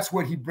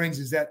what he brings,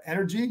 is that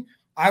energy.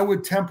 I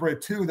would temper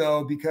it too,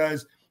 though,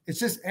 because it's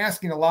just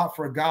asking a lot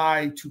for a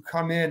guy to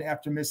come in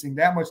after missing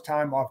that much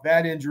time off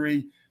that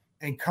injury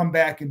and come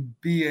back and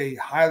be a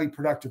highly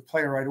productive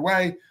player right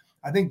away.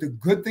 I think the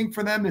good thing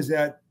for them is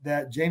that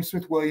James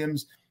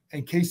Smith-Williams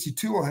and Casey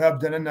Toohill have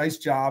done a nice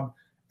job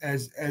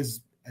as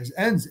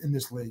ends in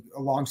this league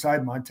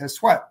alongside Montez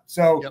Sweat.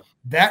 So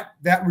that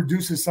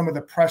reduces some of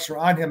the pressure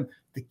on him.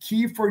 The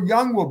key for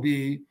Young will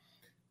be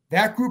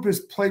that group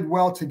has played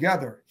well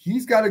together.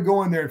 He's got to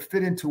go in there and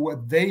fit into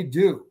what they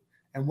do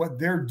and what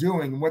they're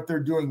doing and what they're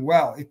doing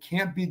well. It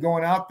can't be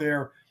going out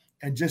there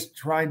and just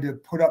trying to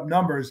put up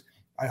numbers.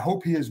 I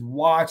hope he has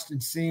watched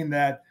and seen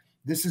that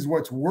this is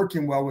what's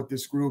working well with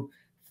this group.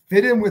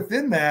 Fit in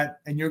within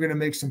that, and you're going to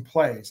make some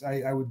plays.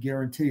 I would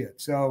guarantee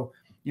it. So,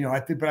 I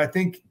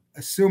think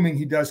assuming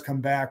he does come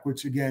back,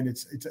 which again,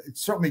 it's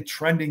certainly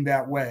trending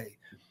that way.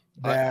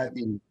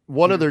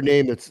 One other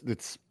name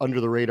that's under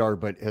the radar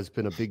but has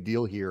been a big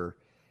deal here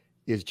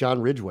is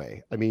John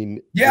Ridgeway. I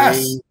mean,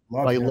 yes,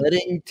 by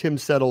letting Tim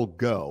Settle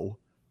go,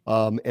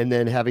 and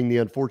then having the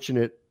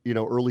unfortunate,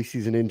 early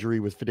season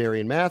injury with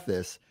Fedarian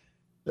Mathis,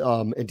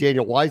 and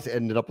Daniel Wise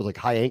ended up with like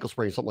high ankle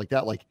sprain or something like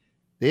that. Like,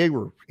 they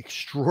were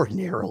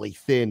extraordinarily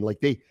thin.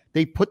 Like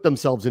they put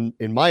themselves in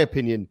my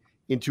opinion,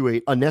 into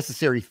a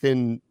unnecessary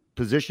thin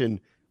position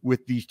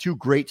with these two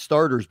great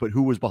starters, but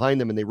who was behind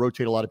them, and they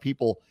rotate a lot of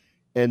people.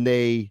 And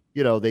they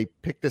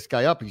picked this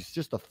guy up. He's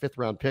just a 5th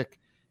round pick.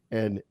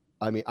 And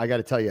I mean, I got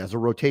to tell you, as a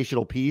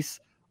rotational piece,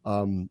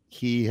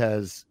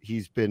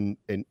 he's been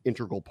an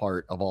integral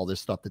part of all this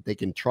stuff, that they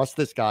can trust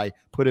this guy,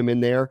 put him in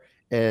there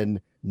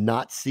and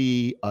not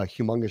see a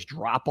humongous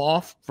drop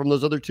off from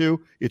those other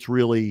two. It's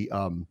really,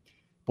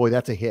 boy,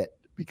 that's a hit,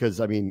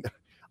 because I mean,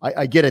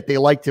 I get it. They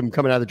liked him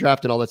coming out of the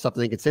draft and all that stuff.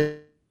 They can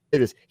say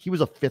this. He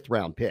was a 5th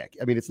round pick.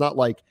 I mean, it's not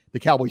like the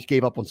Cowboys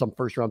gave up on some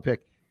 1st round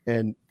pick.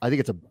 And I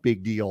think it's a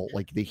big deal.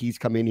 Like, he's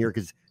come in here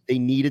because they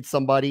needed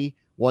somebody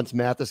once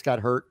Mathis got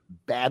hurt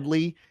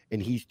badly,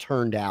 and he's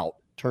turned out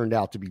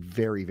to be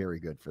very, very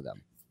good for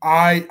them.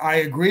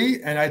 I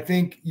agree. And I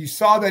think you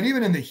saw that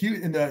even in the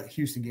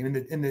Houston game,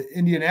 in the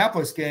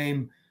Indianapolis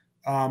game,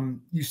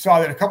 you saw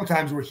that a couple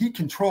times where he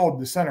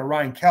controlled the center,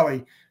 Ryan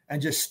Kelly, and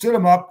just stood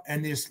him up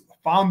and just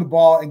found the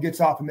ball and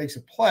gets off and makes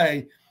a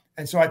play.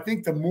 And so I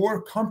think the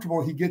more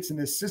comfortable he gets in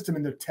this system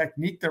and their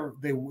technique, the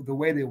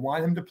way they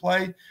want him to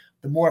play,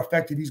 the more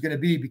effective he's going to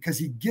be, because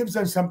he gives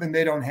them something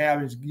they don't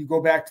have. As you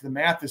go back to the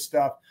Mathis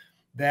stuff,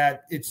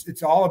 that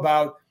it's all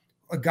about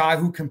a guy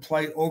who can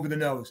play over the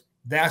nose.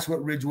 That's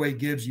what Ridgeway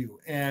gives you.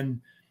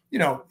 And,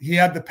 he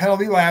had the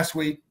penalty last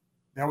week.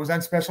 That was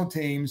on special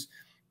teams.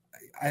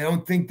 I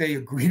don't think they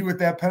agreed with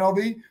that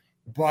penalty,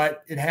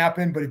 but it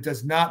happened. But it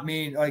does not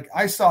mean, like,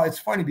 it's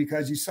funny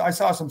because I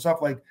saw some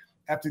stuff like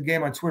after the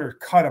game on Twitter,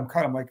 cut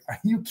him. Like, are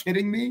you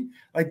kidding me?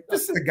 Like,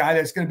 this is a guy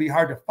that's going to be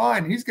hard to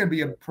find. He's going to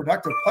be a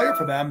productive player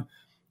for them.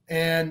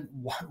 And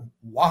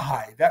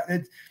why?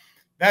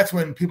 That's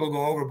when people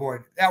go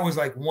overboard. That was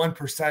like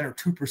 1% or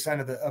 2%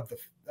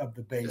 of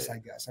the base, I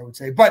guess I would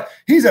say. But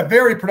he's a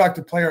very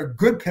productive player,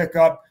 good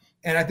pickup.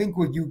 And I think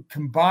when you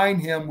combine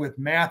him with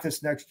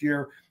Mathis next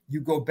year,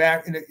 you go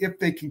back, and if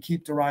they can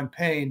keep Daron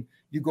Payne,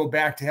 you go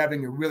back to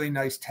having a really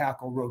nice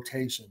tackle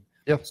rotation.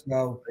 Yep.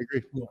 So I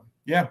agree.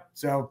 Yeah.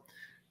 So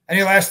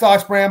any last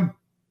thoughts, Bram?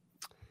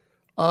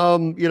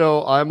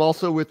 I'm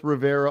also with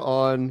Rivera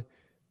on,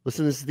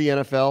 listen, this is the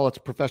NFL. It's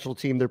a professional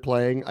team they're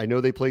playing. I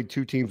know they played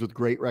 2 teams with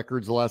great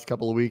records the last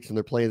couple of weeks, and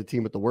they're playing the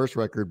team with the worst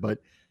record, but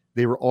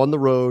they were on the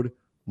road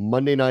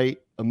Monday night,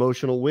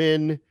 emotional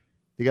win.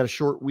 They got a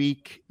short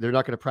week. They're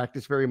not going to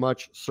practice very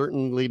much,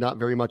 certainly not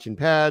very much in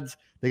pads.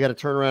 They got to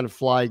turn around and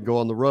fly and go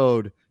on the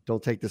road.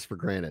 Don't take this for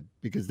granted,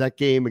 because that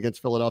game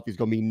against Philadelphia is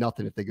going to mean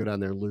nothing if they go down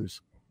there and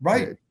lose.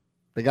 Right.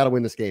 They got to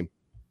win this game.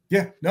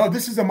 Yeah, no,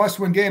 this is a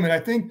must-win game. And I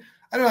think,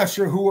 I'm not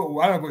sure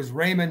who, I don't know if it was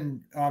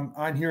Raymond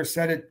on here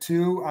said it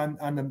too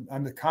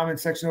on the comment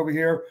section over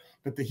here,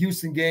 but the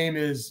Houston game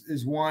is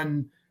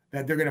one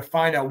that they're going to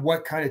find out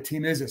what kind of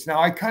team is this. Now,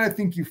 I kind of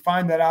think you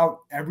find that out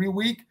every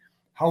week.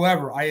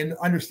 However, I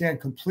understand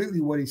completely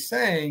what he's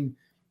saying,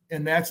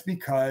 and that's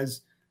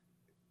because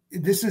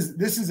this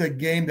is a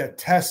game that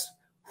tests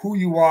who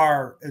you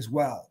are as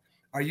well.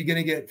 Are you going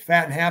to get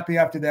fat and happy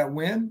after that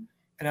win?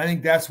 And I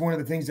think that's one of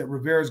the things that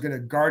Rivera is going to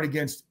guard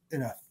against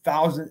in a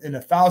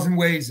thousand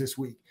ways this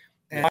week.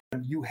 And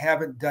you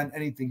haven't done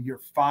anything. You're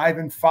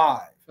 5-5.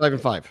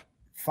 5-5.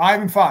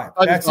 5-5.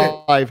 That's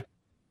it.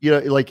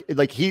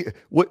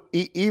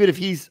 Even if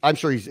he's, I'm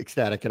sure he's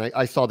ecstatic. And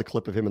I saw the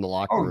clip of him in the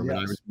locker room, and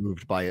I was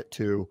moved by it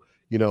too,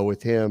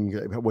 with him,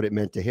 what it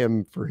meant to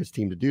him for his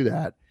team to do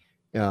that,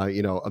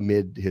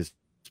 amid his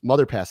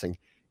mother passing.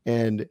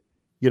 And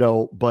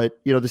but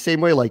the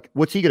same way, like,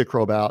 what's he going to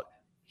crow about?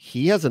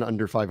 He has an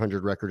under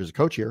 500 record as a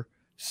coach here.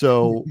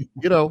 So,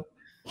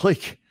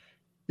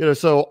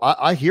 so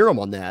I hear him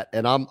on that,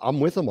 and I'm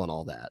with him on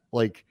all that.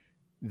 Like,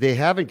 they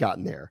haven't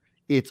gotten there.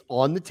 It's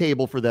on the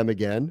table for them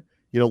again,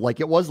 like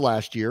it was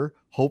last year.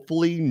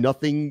 Hopefully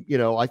nothing,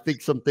 I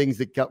think some things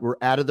that were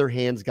out of their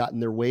hands got in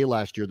their way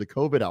last year, the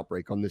COVID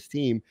outbreak on this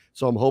team.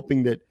 So I'm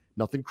hoping that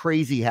nothing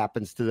crazy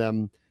happens to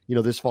them,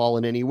 this fall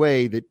in any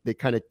way that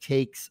kind of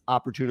takes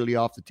opportunity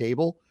off the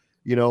table,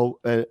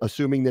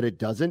 assuming that it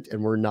doesn't,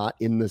 and we're not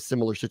in the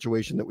similar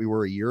situation that we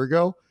were a year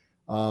ago.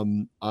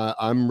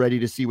 I'm ready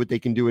to see what they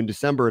can do in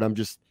December.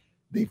 And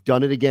they've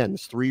done it again.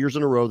 It's 3 years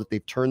in a row that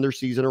they've turned their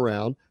season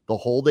around. The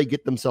hole they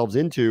get themselves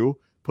into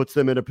puts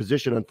them in a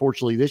position,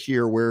 unfortunately, this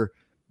year where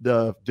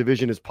the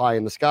division is pie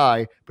in the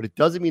sky, but it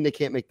doesn't mean they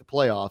can't make the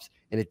playoffs.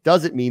 And it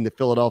doesn't mean that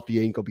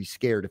Philadelphia ain't going to be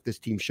scared if this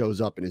team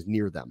shows up and is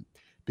near them,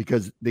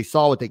 because they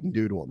saw what they can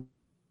do to them.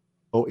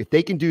 So if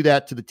they can do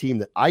that to the team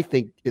that I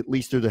think, at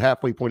least through the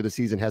halfway point of the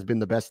season, has been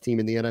the best team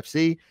in the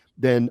NFC,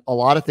 then a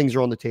lot of things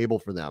are on the table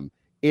for them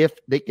if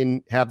they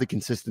can have the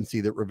consistency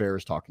that Rivera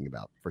is talking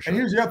about, for sure. And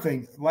here's the other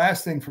thing,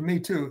 last thing for me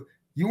too.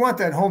 You want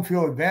that home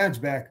field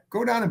advantage back,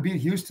 go down and beat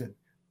Houston.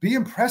 Be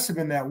impressive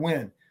in that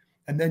win.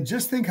 And then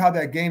just think how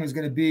that game is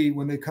going to be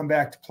when they come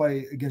back to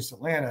play against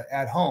Atlanta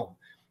at home.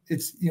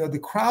 It's, the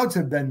crowds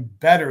have been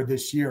better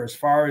this year as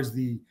far as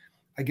the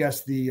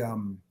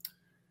enthusiasm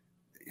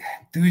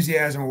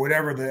or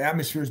whatever. The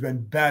atmosphere has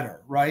been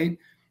better, right?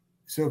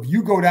 So if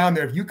you go down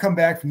there, if you come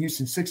back from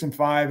Houston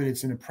 6-5 and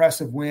it's an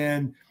impressive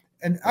win,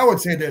 and I would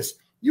say this,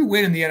 you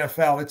win in the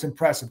NFL, it's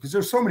impressive because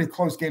there's so many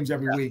close games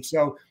every week.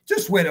 So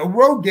just win. A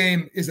road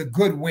game is a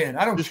good win.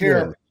 I don't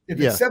care if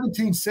it's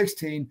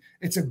 17-16,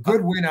 it's a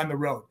good win on the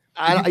road.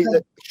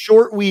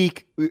 Short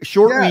week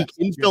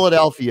in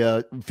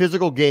Philadelphia,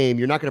 physical game.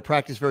 You're not going to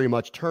practice very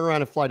much. Turn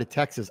around and fly to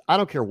Texas. I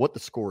don't care what the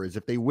score is.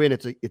 If they win,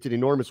 it's an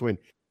enormous win.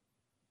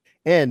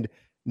 And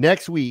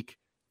next week,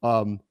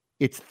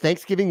 it's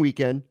Thanksgiving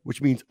weekend,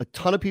 which means a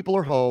ton of people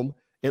are home.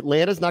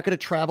 Atlanta's not going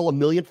to travel 1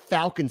 million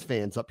Falcons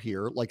fans up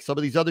here like some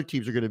of these other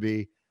teams are going to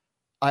be.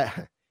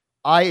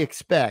 I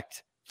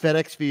expect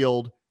FedEx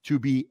Field to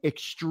be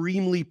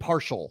extremely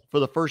partial for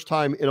the first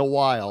time in a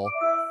while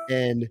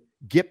and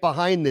get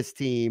behind this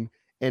team.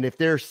 And if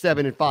they're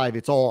 7-5,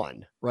 it's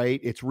on, right?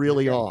 It's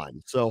really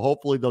on. So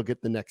hopefully they'll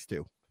get the next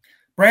two.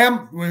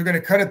 Bram, we're going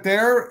to cut it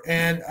there.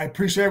 And I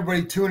appreciate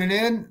everybody tuning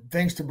in.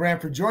 Thanks to Bram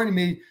for joining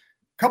me.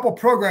 Couple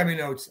programming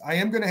notes. I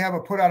am going to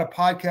put out a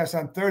podcast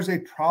on Thursday,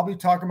 probably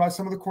talking about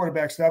some of the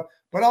quarterback stuff.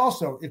 But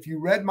also, if you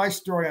read my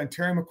story on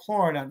Terry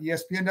McLaurin on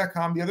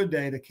ESPN.com the other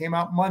day that came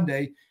out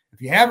Monday,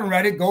 if you haven't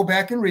read it, go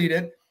back and read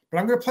it. But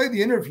I'm going to play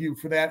the interview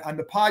for that on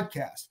the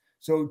podcast.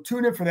 So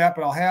tune in for that.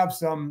 But I'll have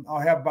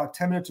about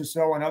 10 minutes or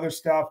so on other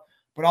stuff,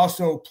 but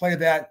also play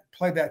that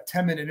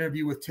 10-minute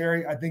interview with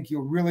Terry. I think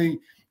you'll really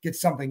get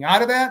something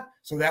out of that.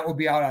 So that will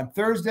be out on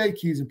Thursday.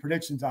 Keys and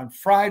predictions on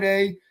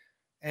Friday.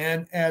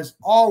 And as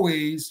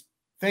always,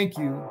 thank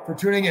you for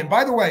tuning in.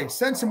 By the way,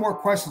 send some more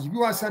questions. If you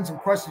want to send some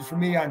questions for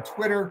me on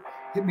Twitter,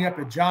 hit me up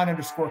at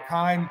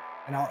John_Keim,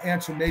 and I'll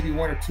answer maybe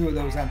 1 or 2 of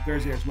those on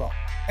Thursday as well.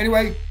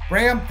 Anyway,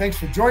 Bram, thanks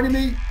for joining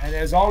me. And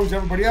as always,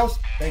 everybody else,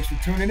 thanks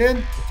for tuning in.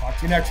 We'll talk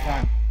to you next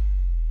time.